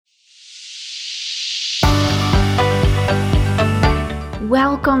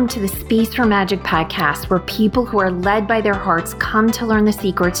Welcome to the Space for Magic podcast, where people who are led by their hearts come to learn the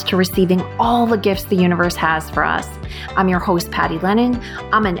secrets to receiving all the gifts the universe has for us. I'm your host, Patty Lennon.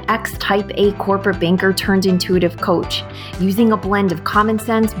 I'm an ex-Type A corporate banker turned intuitive coach. Using a blend of common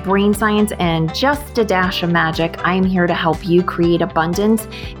sense, brain science, and just a dash of magic, I am here to help you create abundance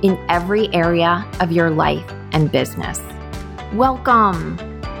in every area of your life and business. Welcome.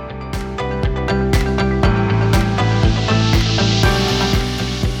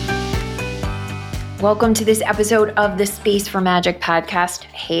 Welcome to this episode of the Space for Magic podcast.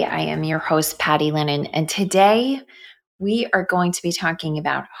 Hey, I am your host, Patty Lennon, and today we are going to be talking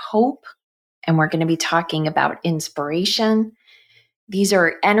about hope, and we're going to be talking about inspiration. These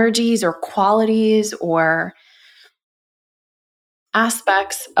are energies or qualities or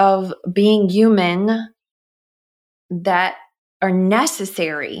aspects of being human that are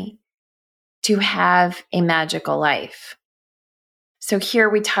necessary to have a magical life. So here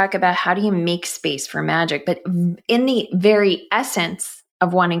we talk about how do you make space for magic, but in the very essence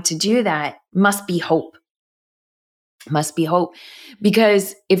of wanting to do that must be hope. Must be hope.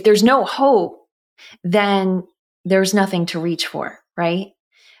 Because if there's no hope, then there's nothing to reach for, right?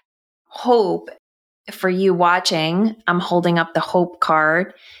 Hope, for you watching, I'm holding up the hope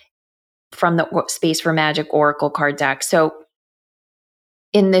card from the Space for Magic Oracle card deck. So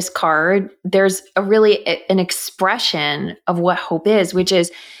in this card, there's an expression of what hope is, which is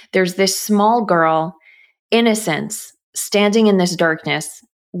there's this small girl, innocence, standing in this darkness,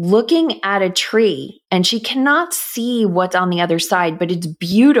 looking at a tree, and she cannot see what's on the other side, but it's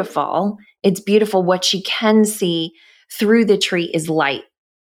beautiful. It's beautiful. What she can see through the tree is light.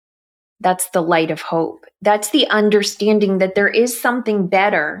 That's the light of hope. That's the understanding that there is something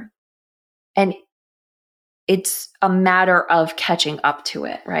better, and it's a matter of catching up to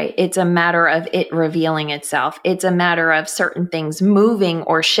it, right? It's a matter of it revealing itself. It's a matter of certain things moving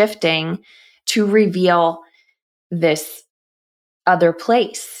or shifting to reveal this other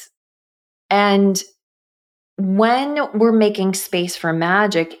place. And when we're making space for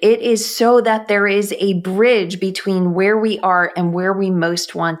magic, it is so that there is a bridge between where we are and where we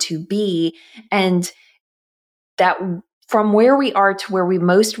most want to be. And that from where we are to where we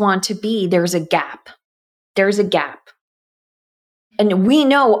most want to be, there's a gap. There's a gap. And we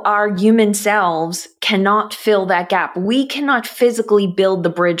know our human selves cannot fill that gap. We cannot physically build the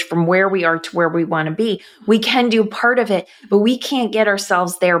bridge from where we are to where we want to be. We can do part of it, but we can't get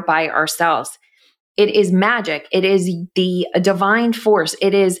ourselves there by ourselves. It is magic. It is the divine force.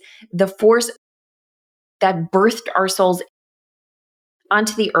 It is the force that birthed our souls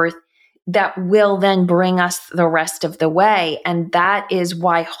onto the earth that will then bring us the rest of the way. And that is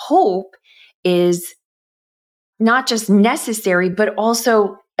why hope is not just necessary, but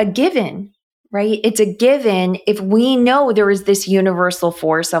also a given, right? It's a given if we know there is this universal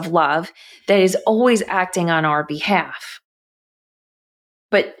force of love that is always acting on our behalf.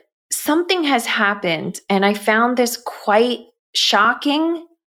 But something has happened, and I found this quite shocking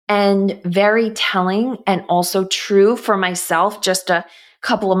and very telling and also true for myself just a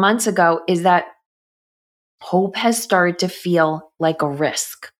couple of months ago, is that hope has started to feel like a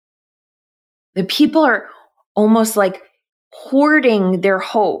risk. The people are almost like hoarding their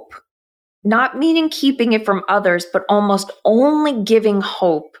hope, not meaning keeping it from others, but almost only giving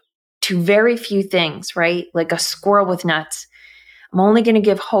hope to very few things, right? Like a squirrel with nuts. I'm only going to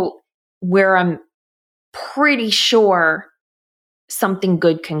give hope where I'm pretty sure something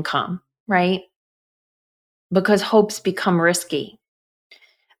good can come, right? Because hope's become risky.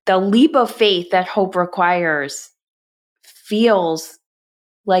 The leap of faith that hope requires feels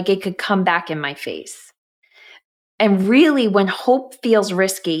like it could come back in my face. And really, when hope feels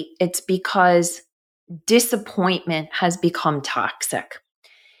risky, it's because disappointment has become toxic.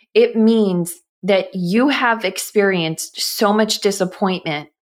 It means that you have experienced so much disappointment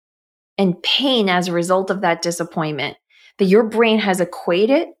and pain as a result of that disappointment that your brain has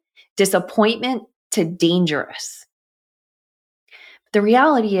equated disappointment to dangerous. The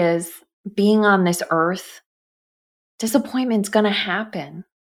reality is, being on this earth, disappointment's going to happen.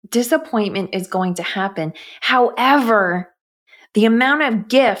 Disappointment is going to happen. However, the amount of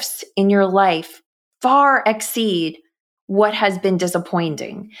gifts in your life far exceed what has been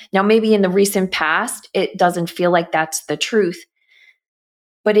disappointing. Now, maybe in the recent past, it doesn't feel like that's the truth,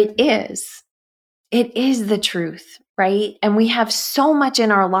 but it is. It is the truth, right? And we have so much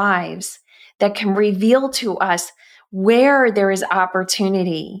in our lives that can reveal to us where there is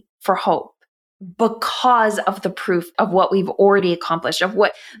opportunity for hope, because of the proof of what we've already accomplished, of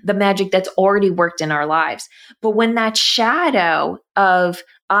what the magic that's already worked in our lives. But when that shadow of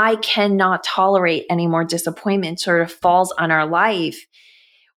I cannot tolerate any more disappointment sort of falls on our life,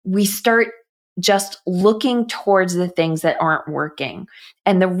 we start just looking towards the things that aren't working.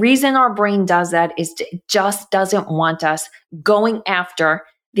 And the reason our brain does that is it just doesn't want us going after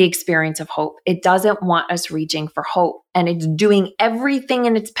the experience of hope. It doesn't want us reaching for hope. And it's doing everything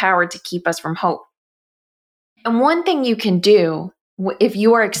in its power to keep us from hope. And one thing you can do if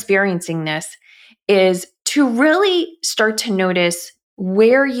you are experiencing this is to really start to notice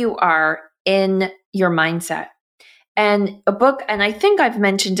where you are in your mindset. And a book, and I think I've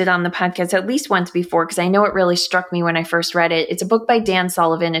mentioned it on the podcast at least once before, because I know it really struck me when I first read it. It's a book by Dan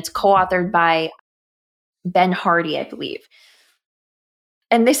Sullivan. It's co-authored by Ben Hardy, I believe.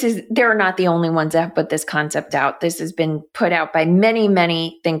 And they're not the only ones that have put this concept out. This has been put out by many,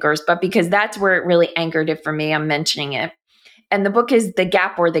 many thinkers, but because that's where it really anchored it for me, I'm mentioning it. And the book is The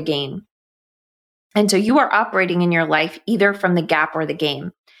Gap or the Gain. And so you are operating in your life either from the gap or the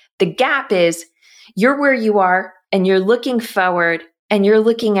gain. The gap is you're where you are and you're looking forward and you're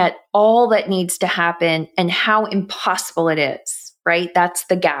looking at all that needs to happen and how impossible it is, right? That's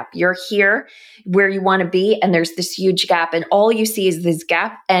the gap. You're here where you want to be and there's this huge gap and all you see is this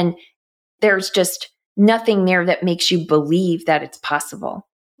gap and there's just nothing there that makes you believe that it's possible,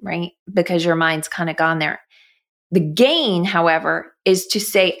 right? Because your mind's kind of gone there. The gain, however, is to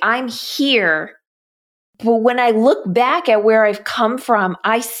say, I'm here, but when I look back at where I've come from,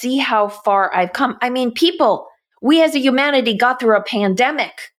 I see how far I've come. I mean, people, we as a humanity got through a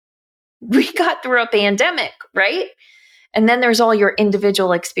pandemic. We got through a pandemic, right? And then there's all your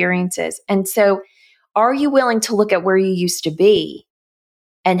individual experiences. And so are you willing to look at where you used to be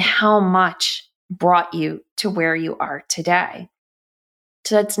and how much brought you to where you are today?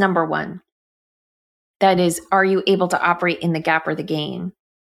 So that's number one. That is, are you able to operate in the gap or the gain?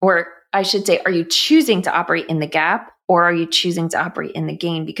 Or I should say, are you choosing to operate in the gap or are you choosing to operate in the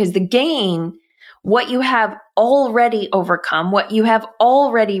gain? Because the gain, what you have already overcome, what you have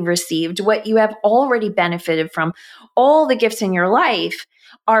already received, what you have already benefited from, all the gifts in your life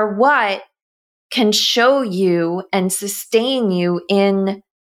are what can show you and sustain you in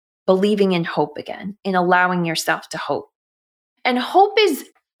believing in hope again, in allowing yourself to hope. And hope is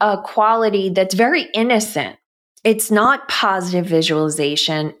a quality that's very innocent. It's not positive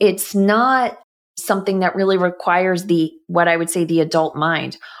visualization. It's not something that really requires what I would say, the adult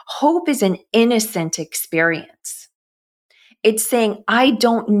mind. Hope is an innocent experience. It's saying, I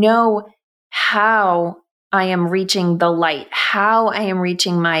don't know how I am reaching the light, how I am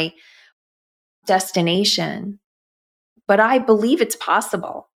reaching my destination, but I believe it's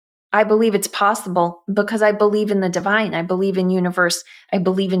possible. I believe it's possible because I believe in the divine. I believe in universe. I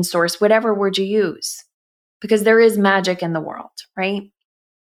believe in source, whatever word you use, because there is magic in the world, right?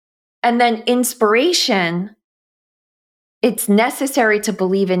 And then inspiration, it's necessary to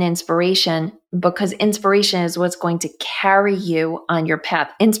believe in inspiration because inspiration is what's going to carry you on your path.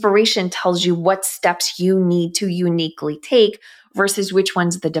 Inspiration tells you what steps you need to uniquely take versus which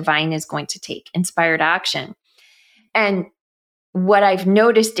ones the divine is going to take. Inspired action. And what I've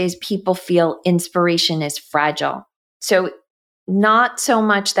noticed is people feel inspiration is fragile. So not so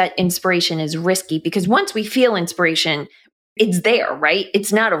much that inspiration is risky, because once we feel inspiration, it's there, right?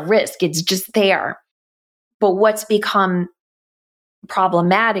 It's not a risk. It's just there. But what's become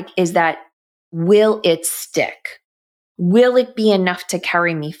problematic is that, will it stick? Will it be enough to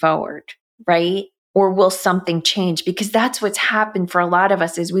carry me forward, right? Or will something change? Because that's what's happened for a lot of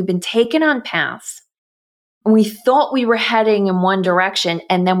us is we've been taken on paths. And we thought we were heading in one direction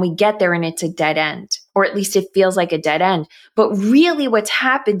and then we get there and it's a dead end, or at least it feels like a dead end. But really what's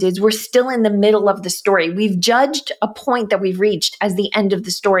happened is we're still in the middle of the story. We've judged a point that we've reached as the end of the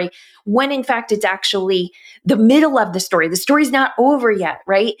story, when in fact it's actually the middle of the story. The story's not over yet,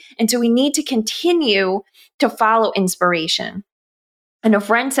 right? And so we need to continue to follow inspiration. And a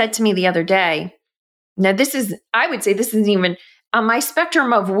friend said to me the other day, now I would say this isn't even on my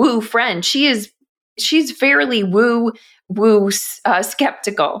spectrum of woo friend. She's fairly woo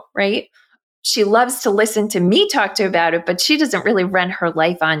skeptical, right? She loves to listen to me talk to about it, but she doesn't really run her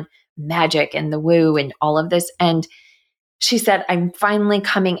life on magic and the woo and all of this. And she said, I'm finally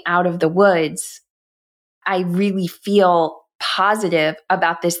coming out of the woods. I really feel positive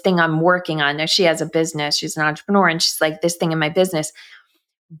about this thing I'm working on. Now she has a business, she's an entrepreneur, and she's like, this thing in my business,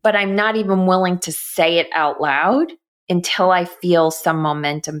 but I'm not even willing to say it out loud until I feel some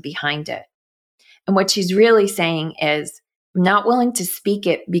momentum behind it. And what she's really saying is, I'm not willing to speak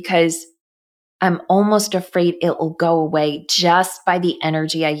it because I'm almost afraid it will go away just by the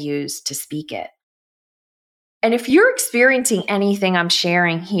energy I use to speak it. And if you're experiencing anything I'm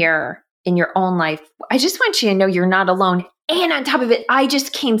sharing here in your own life, I just want you to know you're not alone. And on top of it, I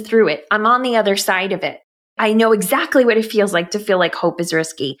just came through it. I'm on the other side of it. I know exactly what it feels like to feel like hope is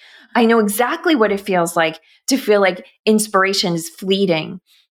risky. I know exactly what it feels like to feel like inspiration is fleeting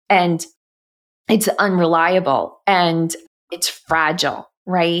and it's unreliable and it's fragile,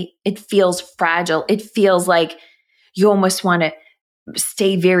 right? It feels fragile. It feels like you almost want to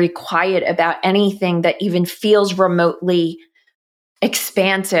stay very quiet about anything that even feels remotely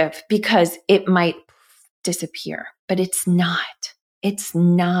expansive because it might disappear, but it's not. It's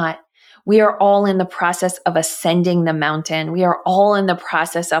not. We are all in the process of ascending the mountain. We are all in the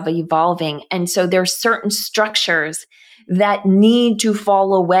process of evolving. And so there's certain structures that need to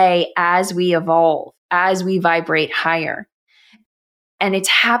fall away as we evolve, as we vibrate higher. And it's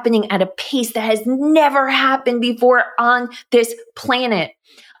happening at a pace that has never happened before on this planet.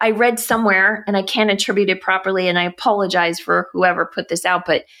 I read somewhere, and I can't attribute it properly, and I apologize for whoever put this out,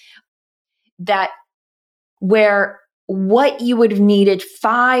 but that where what you would have needed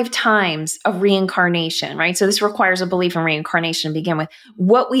 5 times of reincarnation, right? So this requires a belief in reincarnation to begin with.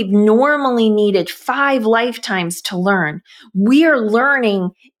 What we've normally needed 5 lifetimes to learn, we are learning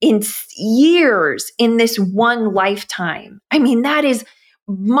in years in this one lifetime. I mean, that is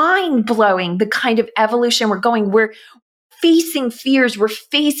mind-blowing, the kind of evolution we're going. We're facing fears. We're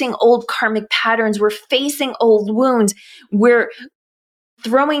facing old karmic patterns. We're facing old wounds. We're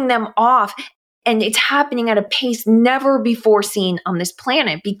throwing them off. And it's happening at a pace never before seen on this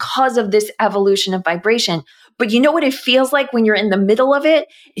planet because of this evolution of vibration. But you know what it feels like when you're in the middle of it?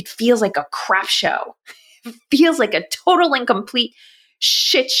 It feels like a crap show. It feels like a total and complete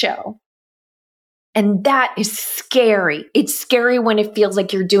shit show. And that is scary. It's scary when it feels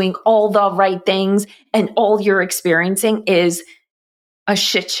like you're doing all the right things and all you're experiencing is a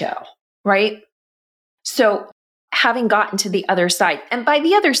shit show, right? So having gotten to the other side, and by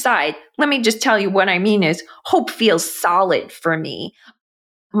the other side, let me just tell you what I mean is hope feels solid for me.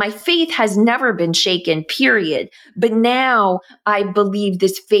 My faith has never been shaken, period. But now I believe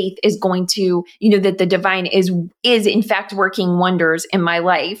this faith is going to, that the divine is in fact working wonders in my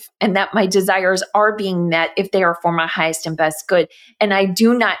life and that my desires are being met if they are for my highest and best good. And I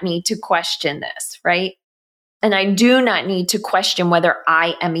do not need to question this, right? And I do not need to question whether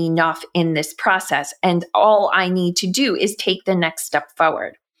I am enough in this process. And all I need to do is take the next step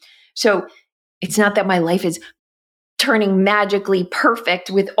forward. So it's not that my life is turning magically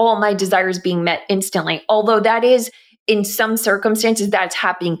perfect with all my desires being met instantly. Although that is, in some circumstances, that's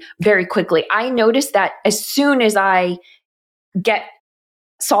happening very quickly. I notice that as soon as I get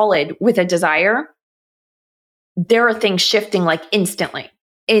solid with a desire, there are things shifting like instantly.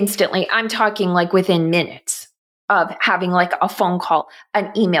 I'm talking like within minutes of having like a phone call,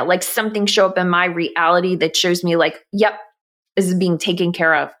 an email, like something show up in my reality that shows me like, yep, this is being taken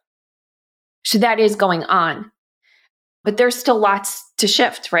care of. So that is going on. But there's still lots to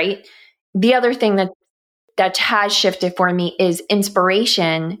shift, right? The other thing that has shifted for me is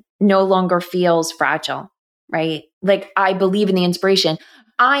inspiration no longer feels fragile, right? Like I believe in the inspiration.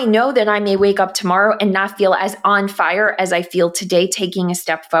 I know that I may wake up tomorrow and not feel as on fire as I feel today taking a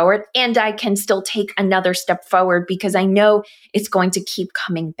step forward. And I can still take another step forward because I know it's going to keep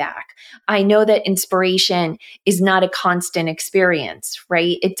coming back. I know that inspiration is not a constant experience,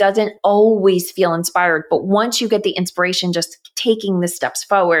 right? It doesn't always feel inspired. But once you get the inspiration, just taking the steps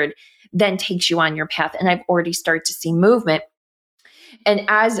forward then takes you on your path. And I've already started to see movement. And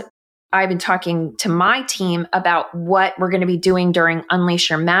as I've been talking to my team about what we're going to be doing during Unleash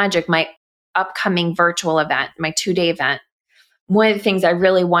Your Magic, my upcoming virtual event, my 2-day event. One of the things I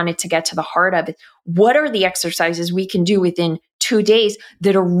really wanted to get to the heart of is what are the exercises we can do within 2 days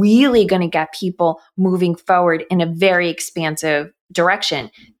that are really going to get people moving forward in a very expansive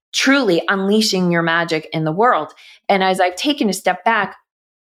direction, truly unleashing your magic in the world. And as I've taken a step back,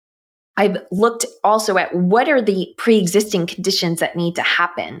 I've looked also at what are the pre-existing conditions that need to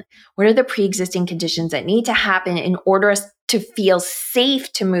happen? What are the pre-existing conditions that need to happen in order to feel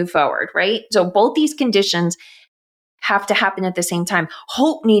safe to move forward, right? So both these conditions have to happen at the same time.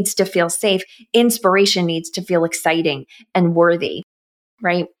 Hope needs to feel safe. Inspiration needs to feel exciting and worthy,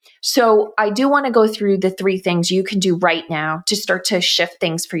 right? So I do want to go through the 3 things you can do right now to start to shift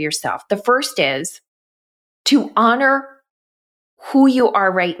things for yourself. The first is to honor who you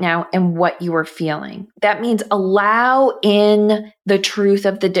are right now and what you are feeling. That means allow in the truth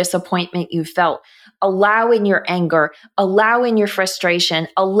of the disappointment you felt. Allow in your anger, allow in your frustration,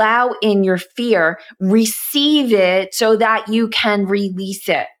 allow in your fear, receive it so that you can release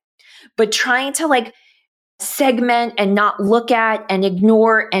it. But trying to like segment and not look at and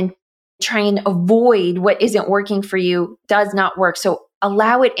ignore and try and avoid what isn't working for you does not work. So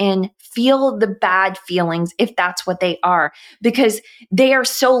allow it in, Feel the bad feelings if that's what they are, because they are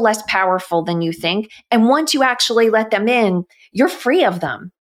so less powerful than you think. And once you actually let them in, you're free of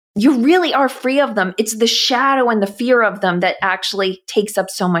them. You really are free of them. It's the shadow and the fear of them that actually takes up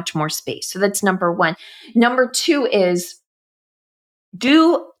so much more space. So that's number one. Number two is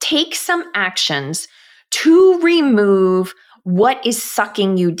take some actions to remove what is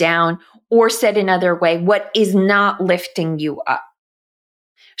sucking you down, or said another way, what is not lifting you up.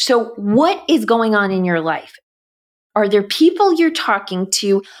 So what is going on in your life? Are there people you're talking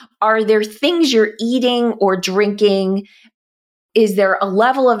to? Are there things you're eating or drinking? Is there a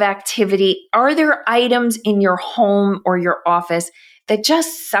level of activity? Are there items in your home or your office that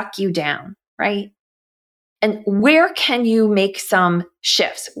just suck you down, right? And where can you make some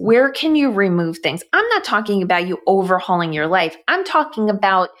shifts? Where can you remove things? I'm not talking about you overhauling your life. I'm talking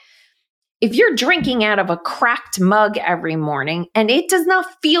about if you're drinking out of a cracked mug every morning and it does not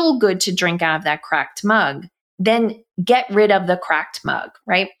feel good to drink out of that cracked mug, then get rid of the cracked mug,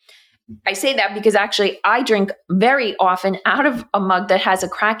 right? I say that because actually I drink very often out of a mug that has a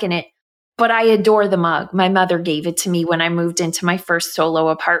crack in it, but I adore the mug. My mother gave it to me when I moved into my first solo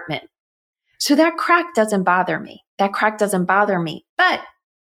apartment. So that crack doesn't bother me. That crack doesn't bother me. But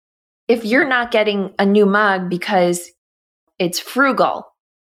if you're not getting a new mug because it's frugal,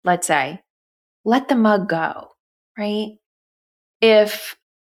 let's say, let the mug go, right? If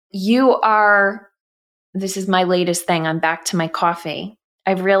you are, this is my latest thing, I'm back to my coffee.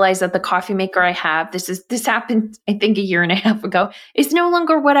 I've realized that the coffee maker I have, this happened, I think, a year and a half ago, is no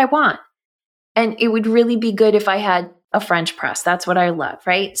longer what I want. And it would really be good if I had a French press. That's what I love,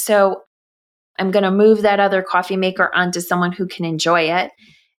 right? So I'm going to move that other coffee maker onto someone who can enjoy it.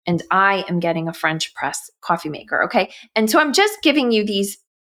 And I am getting a French press coffee maker, okay? And so I'm just giving you these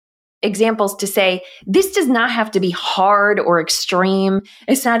examples to say, this does not have to be hard or extreme.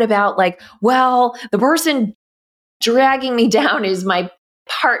 It's not about like, well, the person dragging me down is my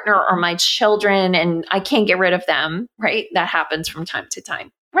partner or my children and I can't get rid of them, right? That happens from time to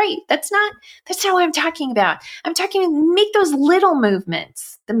time. Right. That's not what I'm talking about. I'm talking, make those little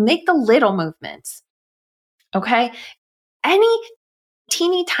movements. Make the little movements. Okay. Any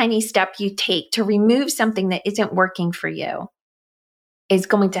teeny tiny step you take to remove something that isn't working for you is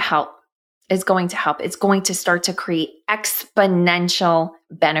going to help. It's going to start to create exponential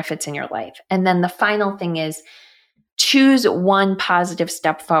benefits in your life. And then the final thing is choose one positive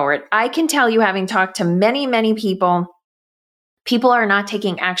step forward. I can tell you, having talked to many, many people are not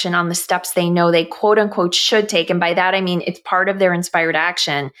taking action on the steps they know they quote unquote should take. And by that, I mean, it's part of their inspired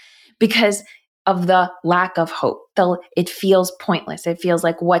action because of the lack of hope. It feels pointless. It feels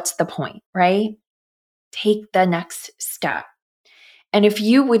like, what's the point, right? Take the next step. And if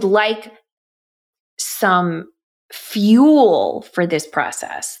you would like some fuel for this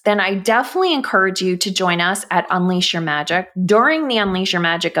process, then I definitely encourage you to join us at Unleash Your Magic. During the Unleash Your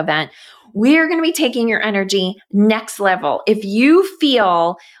Magic event, we're going to be taking your energy next level. If you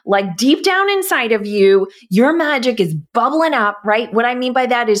feel like deep down inside of you, your magic is bubbling up, right? What I mean by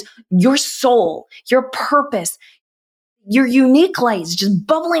that is your soul, your purpose, your unique light is just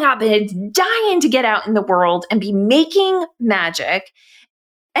bubbling up and it's dying to get out in the world and be making magic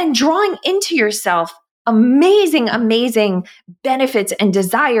and drawing into yourself amazing, amazing benefits and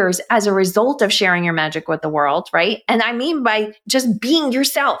desires as a result of sharing your magic with the world, right? And I mean by just being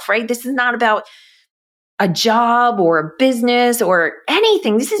yourself, right? This is not about a job or a business or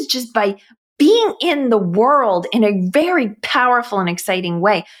anything. This is just by being in the world in a very powerful and exciting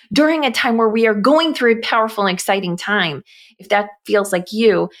way during a time where we are going through a powerful and exciting time. If that feels like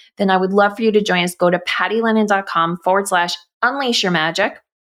you, then I would love for you to join us. Go to pattylennon.com/unleash your magic.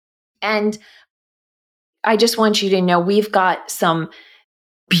 And I just want you to know we've got some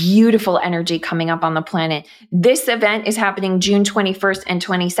beautiful energy coming up on the planet. This event is happening June 21st and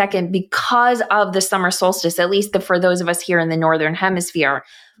 22nd because of the summer solstice, at least for those of us here in the Northern Hemisphere.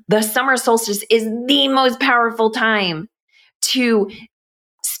 The summer solstice is the most powerful time to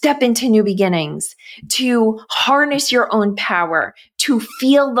step into new beginnings, to harness your own power, to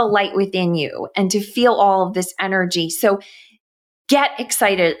feel the light within you, and to feel all of this energy. So get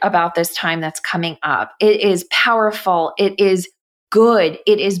excited about this time that's coming up. It is powerful. It is good.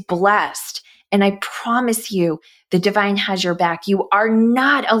 It is blessed. And I promise you, the divine has your back. You are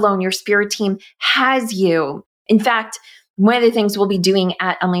not alone. Your spirit team has you. In fact, one of the things we'll be doing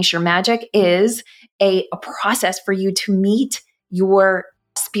at Unleash Your Magic is a process for you to meet your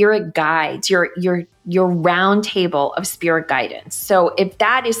spirit guides, your round table of spirit guidance. So if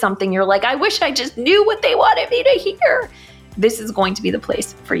that is something you're like, I wish I just knew what they wanted me to hear, this is going to be the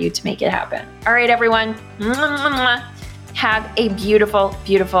place for you to make it happen. All right, everyone. Have a beautiful,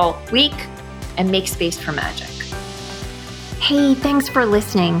 beautiful week and make space for magic. Hey, thanks for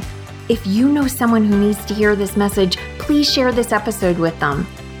listening. If you know someone who needs to hear this message, please share this episode with them.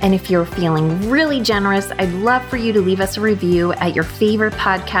 And if you're feeling really generous, I'd love for you to leave us a review at your favorite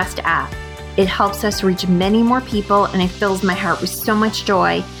podcast app. It helps us reach many more people, and it fills my heart with so much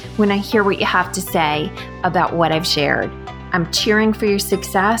joy when I hear what you have to say about what I've shared. I'm cheering for your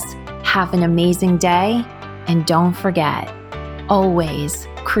success. Have an amazing day. And don't forget, always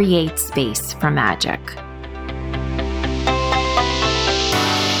create space for magic.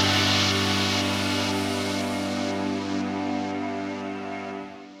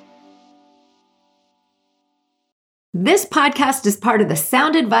 This podcast is part of the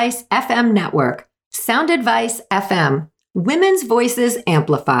Sound Advice FM network. Sound Advice FM, women's voices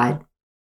amplified.